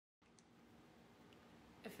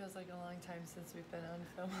feels like a long time since we've been on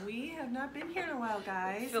film. We have not been here in a while,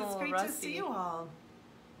 guys. Feel a It's little great rusty. to see you all.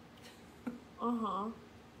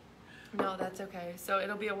 No, that's okay. So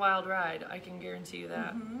it'll be a wild ride. I can guarantee you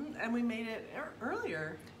that. And we made it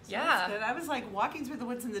earlier. So Yeah. that's good. I was like walking through the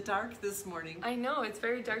woods in the dark this morning. I know, it's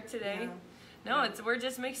very dark today. Yeah. No, we're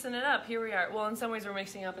just mixing it up. Here we are. Well, in some ways we're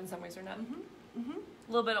mixing up, in some ways we're not.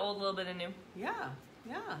 A little bit of old, a little bit of new. Yeah,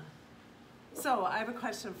 yeah. So I have a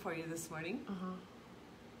question for you this morning.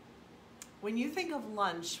 When you think of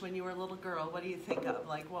lunch when you were a little girl, what do you think of?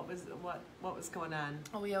 Like what was going on?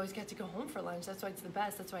 Oh, we always get to go home for lunch. That's why it's the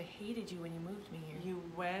best. That's why I hated you when you moved me here. You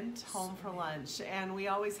went home for lunch, and we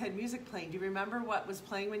always had music playing. Do you remember what was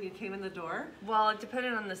playing when you came in the door? Well, it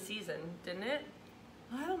depended on the season, didn't it?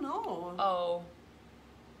 I don't know. Oh.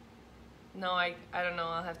 No, I don't know.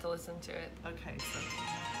 I'll have to listen to it. Okay, so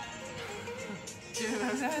do you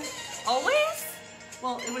remember that? Always?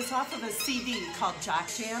 Well, it was off of a CD called Jock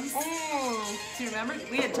Jams. Oh. Do you remember?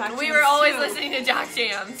 We had Jock Jams. We were always too. listening to Jock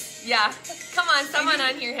Jams. Yeah. Come on, someone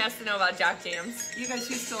on here has to know about Jock Jams. You guys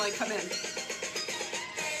used to like come in.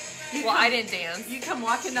 Well, I didn't dance. You come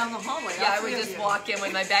walking down the hallway. Yeah, all I would three of just you. walk in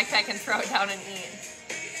with my backpack and throw it down and eat.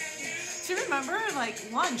 Do you remember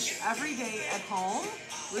like lunch every day at home,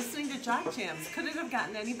 listening to Jock Jams? Could it have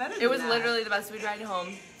gotten any better? It was than that? literally the best. We'd ride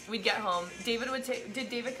home. We'd get home. David would take. Did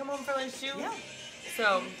David come home for lunch too? Yeah.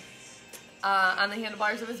 So, on the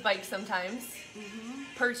handlebars of his bike sometimes,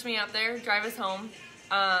 perch me up there, drive us home,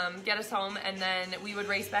 get us home, and then we would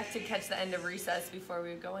race back to catch the end of recess before we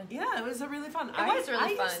would go in. Yeah, it was a really fun. It was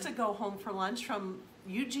really fun. I used to go home for lunch from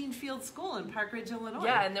Eugene Field School in Park Ridge, Illinois.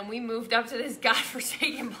 Yeah, and then we moved up to this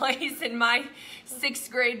godforsaken place in my 6th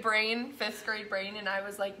grade brain, 5th grade brain, and I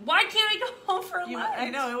was like, why can't I go home for lunch? I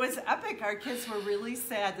know, it was epic. Our kids were really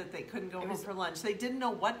sad that they couldn't go home for lunch. They didn't know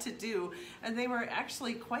what to do, and they were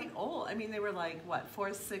actually quite old. I mean, they were like, what,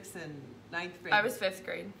 4th, 6th, and 9th grade? I was 5th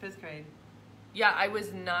grade. 5th grade. Yeah, I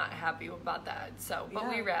was not happy about that, so, but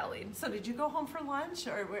we rallied. So did you go home for lunch,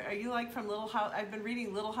 or are you like from Little House? I've been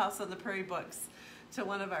reading Little House on the Prairie books to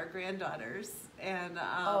one of our granddaughters, and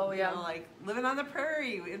you know, like living on the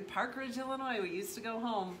prairie in Park Ridge, Illinois. We used to go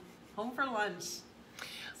home for lunch. So,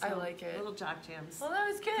 I like it. Little Jock Jams. Well, that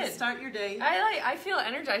was good. To start your day. I feel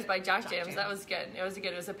energized by Jock Jams. Jams. That was good. It was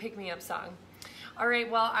good. It was a pick-me-up song. All right,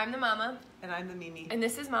 well, I'm the Mama. And I'm the Mimi. And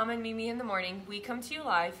this is Mama and Mimi in the Morning. We come to you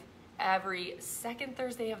live every second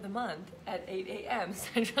Thursday of the month at 8 a.m.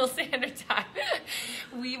 Central Standard Time.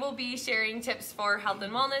 We will be sharing tips for health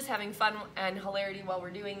and wellness, having fun and hilarity while we're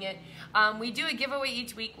doing it. We do a giveaway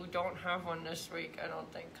each week. We don't have one this week, I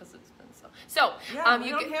don't think, because it's been so. So, Yeah, we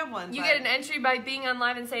you don't have one. You get an entry by being on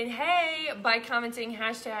live and saying, hey, by commenting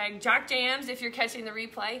hashtag JockJams if you're catching the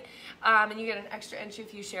replay. And you get an extra entry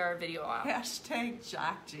if you share our video off. Hashtag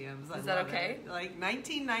Jock Jams. Is that okay? Like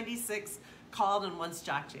 1996 called and wants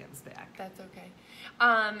Jock Jams back. That's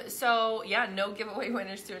okay. So yeah, no giveaway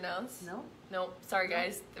winners to announce. No. Sorry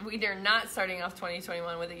guys. We are not starting off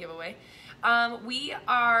 2021 with a giveaway. We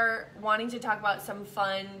are wanting to talk about some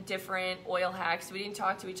fun, different oil hacks. We didn't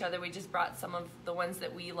talk to each other. We just brought some of the ones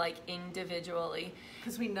that we like individually.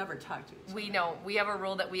 Because we never talk to each other. We know. We have a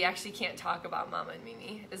rule that we actually can't talk about Mama and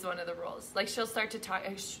Mimi is one of the rules. Like she'll start to talk.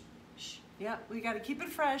 Yeah, we got to keep it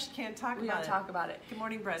fresh. Can't talk We about don't it. talk about it. Good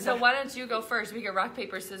morning, Brenda. So why don't you go first? We get rock,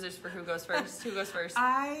 paper, scissors for who goes first. Who goes first?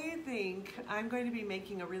 I think I'm going to be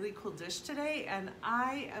making a really cool dish today, and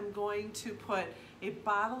I am going to put a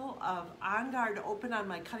bottle of On Guard open on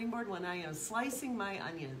my cutting board when I am slicing my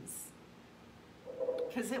onions.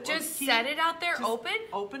 Because it Just set it out there open?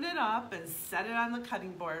 Open it up and set it on the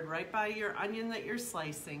cutting board right by your onion that you're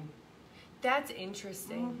slicing. That's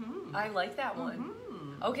interesting. Mhm. I like that one. Mhm.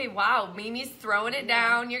 Okay, wow. Mimi's throwing it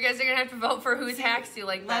down. You guys are going to have to vote for whose hacks you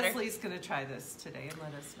like better. Leslie's going to try this today and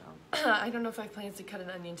let us know. I don't know if I have plans to cut an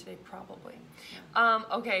onion today. Probably.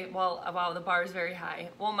 Okay, well, wow, the bar is very high.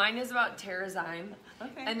 Well, mine is about Terrazyme.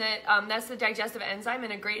 Okay. And that's the digestive enzyme,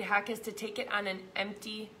 and a great hack is to take it on an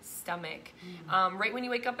empty stomach. Right when you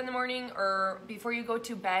wake up in the morning or before you go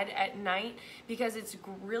to bed at night, because it's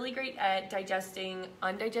really great at digesting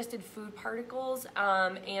undigested food particles,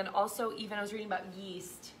 and also even I was reading about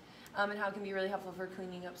yeast, and how it can be really helpful for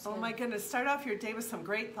cleaning up skin. Oh my goodness, start off your day with some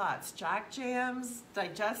great thoughts. Jock Jams,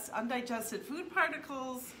 undigested food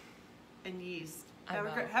particles, and yeast. Have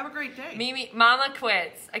a great day. Mimi, Mama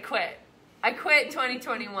quits. I quit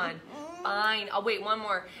 2021. Fine. I'll wait one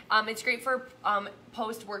more. It's great for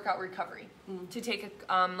post-workout recovery to take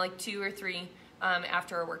like 2 or 3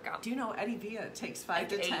 after a workout. Do you know Eddie Villa takes 5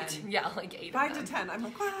 to 10? Yeah, like 8 5 to 10. I'm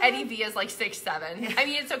like, what? Eddie Villa's like 6, 7. I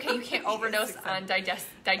mean, it's okay. You can't overdose on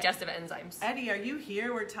digestive enzymes. Eddie, are you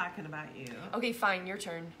here? We're talking about you. Okay, fine. Your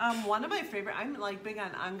turn. One of my favorite, I'm like big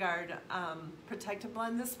on Guard Protective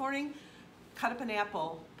Blend this morning. Cut up an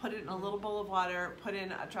apple, put it in a little bowl of water, put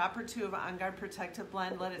in a drop or two of On Guard Protective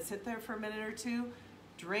Blend, let it sit there for a minute or two,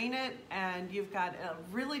 drain it, and you've got a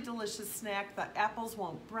really delicious snack. The apples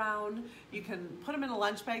won't brown. You can put them in a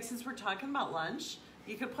lunch bag. Since we're talking about lunch,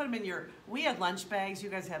 you could put them in we had lunch bags, you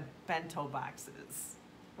guys have bento boxes.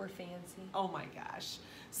 We're fancy. Oh my gosh.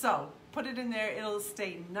 So put it in there, it'll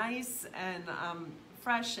stay nice and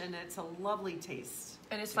fresh, and it's a lovely taste.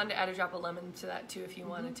 And it's fun to add a drop of lemon to that too if you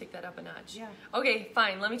want to take that up a notch. Yeah. Okay,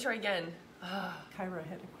 fine. Let me try again. Kyra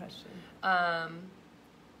had a question.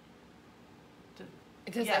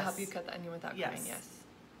 Does that help you cut the onion without crying? Yes.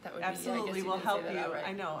 That would absolutely will help you. Right.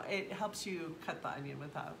 I know it helps you cut the onion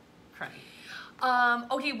without crying.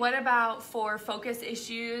 Okay, what about for focus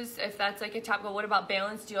issues? If that's like a top goal, what about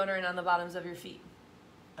balanced deodorant on the bottoms of your feet?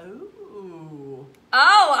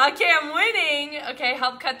 Oh, okay, I'm winning. Okay,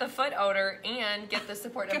 help cut the foot odor and get the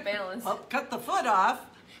support of balance. Help cut the foot off.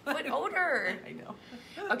 Foot odor. I know.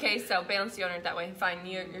 Okay, so balanced deodorant that way. Fine,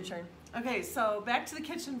 your turn. Okay, so back to the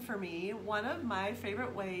kitchen for me. One of my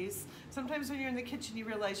favorite ways, sometimes when you're in the kitchen you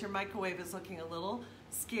realize your microwave is looking a little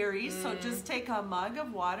scary, so just take a mug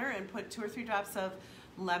of water and put 2 or 3 drops of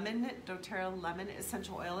doTERRA lemon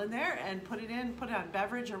essential oil in there and put it on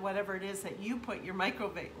beverage or whatever it is that you put your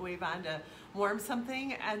microwave on to warm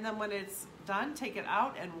something, and then when it's done, take it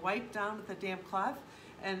out and wipe down with a damp cloth,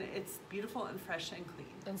 and it's beautiful and fresh and clean.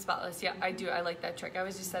 And spotless. Yeah, I do. I like that trick. I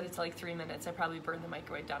always just set it to like 3 minutes. I probably burn the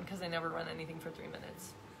microwave down because I never run anything for 3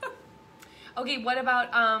 minutes. Okay, what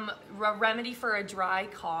about a remedy for a dry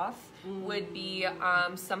cough would be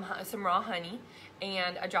some raw honey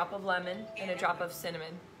and a drop of lemon and a drop of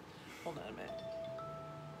cinnamon. Hold on a minute.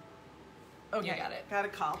 Okay, you got it. Got a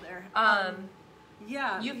call there.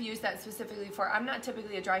 Yeah. You've used that specifically for, I'm not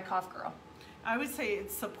typically a dry cough girl. I would say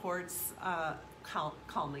it supports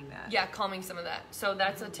calming that. Yeah, calming some of that. So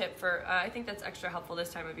that's a tip for, I think that's extra helpful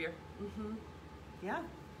this time of year. Yeah.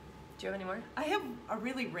 Do you have any more? I have a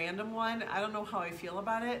really random one. I don't know how I feel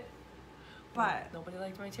about it, but nobody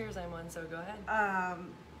liked my Tearzine one, so go ahead.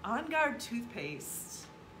 On Guard toothpaste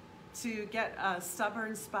to get a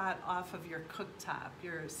stubborn spot off of your cooktop,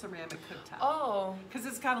 your ceramic cooktop. Oh. Because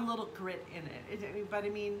it's got a little grit in it. But I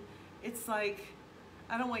mean, it's like,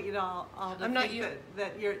 I don't want you to all to think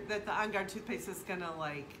that the On Guard toothpaste is gonna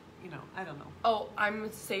like, I don't know. Oh,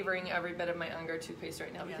 I'm savoring every bit of my On Guard toothpaste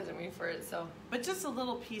right now because I'm waiting for it. So, but just a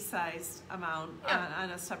little pea-sized amount on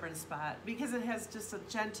a stubborn spot, because it has just a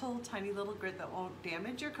gentle, tiny little grit that won't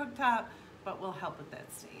damage your cooktop, but will help with that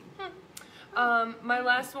stain. My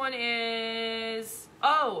last one is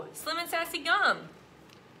Slim and Sassy gum.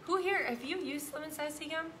 Who here? Have you used Slim and Sassy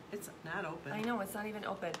gum? It's not open. I know, it's not even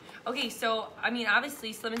open. Okay, so I mean,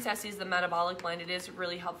 obviously, Slim and Sassy is the metabolic blend. It is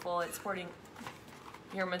really helpful at supporting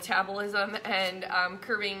your metabolism and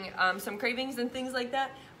curbing some cravings and things like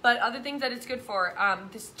that. But other things that it's good for,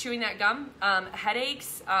 just chewing that gum,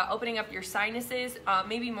 headaches, opening up your sinuses,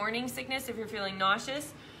 maybe morning sickness if you're feeling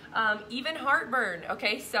nauseous, even heartburn.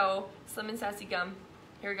 Okay, so Slim and Sassy gum.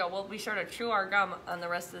 Here we go. We'll be sure to chew our gum on the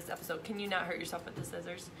rest of this episode. Can you not hurt yourself with the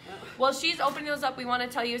scissors? Well, she's opening those up. We want to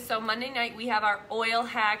tell you. So Monday night, we have our oil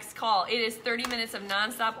hacks call. It is 30 minutes of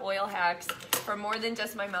nonstop oil hacks for more than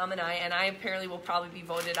just my mom and I apparently will probably be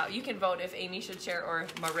voted out. You can vote if Amy should share or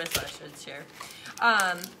Marissa should share.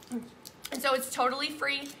 And so it's totally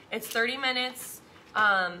free. It's 30 minutes.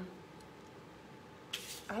 I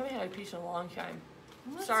haven't had a piece in a long time.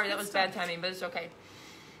 Sorry, that was bad timing, but it's okay.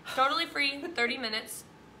 Totally free, 30 minutes.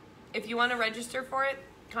 If you want to register for it,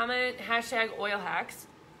 comment #oilhacks,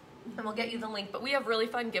 and we'll get you the link. But we have really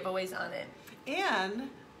fun giveaways on it. And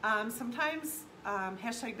sometimes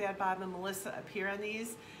 #Bad Bob and Melissa appear on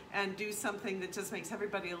these and do something that just makes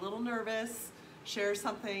everybody a little nervous, share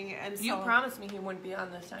something. And so you promised me he wouldn't be on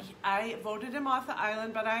this time. I voted him off the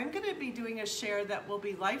island, but I'm going to be doing a share that will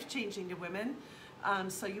be life-changing to women.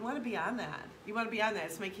 So you want to be on that. You want to be on that.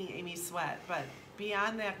 It's making Amy sweat, but be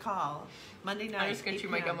on that call Monday night. I'm just going to chew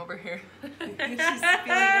my gum over here. She's feeling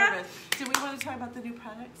nervous. Do we want to talk about the new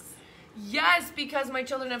products? Yes, because my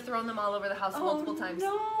children have thrown them all over the house multiple times.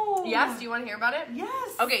 No. Yes, do you want to hear about it?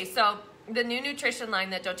 Yes. Okay, so the new nutrition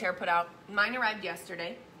line that doTERRA put out, mine arrived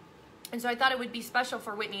yesterday. And so I thought it would be special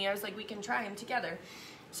for Whitney. I was like, we can try them together.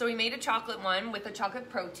 So we made a chocolate one with a chocolate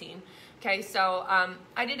protein. Okay, so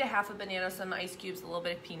I did a half a banana, some ice cubes, a little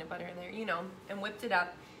bit of peanut butter in there, and whipped it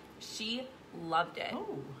up. She loved it.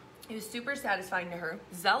 Oh. It was super satisfying to her.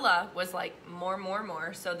 Zella was like,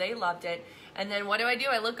 more, so they loved it. And then what do?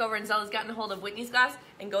 I look over and Zella's gotten a hold of Whitney's glass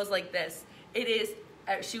and goes like this. It is,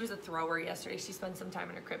 she was a thrower yesterday. She spent some time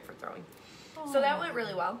in her crib for throwing. Aww. So that went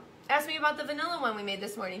really well. Ask me about the vanilla one we made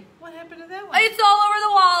this morning. What happened to that one? It's all over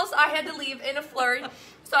the walls. I had to leave in a flurry.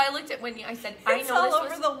 So I looked at Whitney. I said, it's all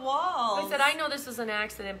over the walls. I said, I know this was an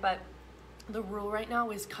accident, but the rule right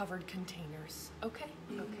now is covered containers. Okay?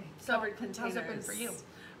 Okay. So covered containers. How's it been for you?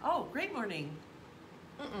 Oh, great morning.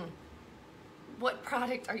 What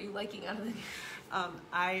product are you liking out of the...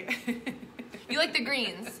 You like the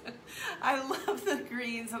greens. I love the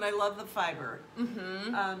greens and I love the fiber.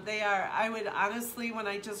 They are, I would honestly, when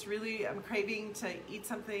I just really am craving to eat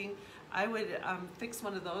something, I would fix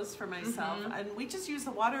one of those for myself. And we just use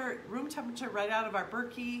the water, room temperature, right out of our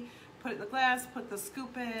Berkey, put it in the glass, put the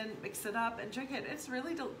scoop in, mix it up, and drink it. It's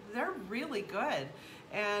really, they're really good.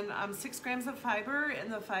 And 6 grams of fiber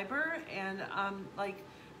in the fiber, and like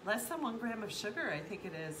less than 1 gram of sugar, I think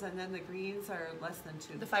it is. And then the greens are less than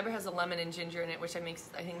 2. The fiber has a lemon and ginger in it, which I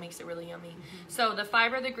think makes it really yummy. So the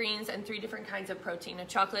fiber, the greens, and 3 different kinds of protein: a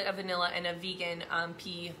chocolate, a vanilla, and a vegan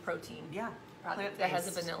pea protein. Yeah, product that has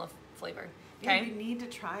a vanilla flavor. Okay, yeah, we need to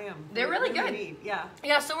try them. They're really good. Yeah.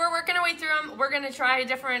 Yeah. So we're working our way through them. We're gonna try a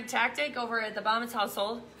different tactic over at the Baumann's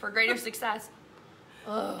household for greater success.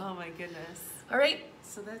 Oh my goodness. All right.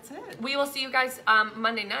 So that's it. We will see you guys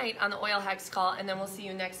Monday night on the Oil Hacks call, and then we'll see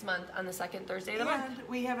you next month on the second Thursday of the month. And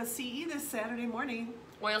we have a CE this Saturday morning.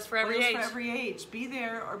 Oils for every age. Oils for every age. Be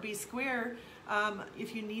there or be square.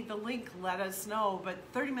 If you need the link, let us know. But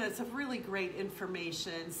 30 minutes of really great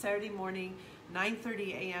information. Saturday morning,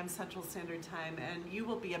 9:30 a.m. Central Standard Time, and you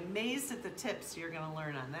will be amazed at the tips you're going to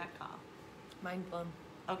learn on that call. Mind blown.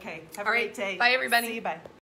 Okay. Have a great day. Bye, everybody. See you. Bye.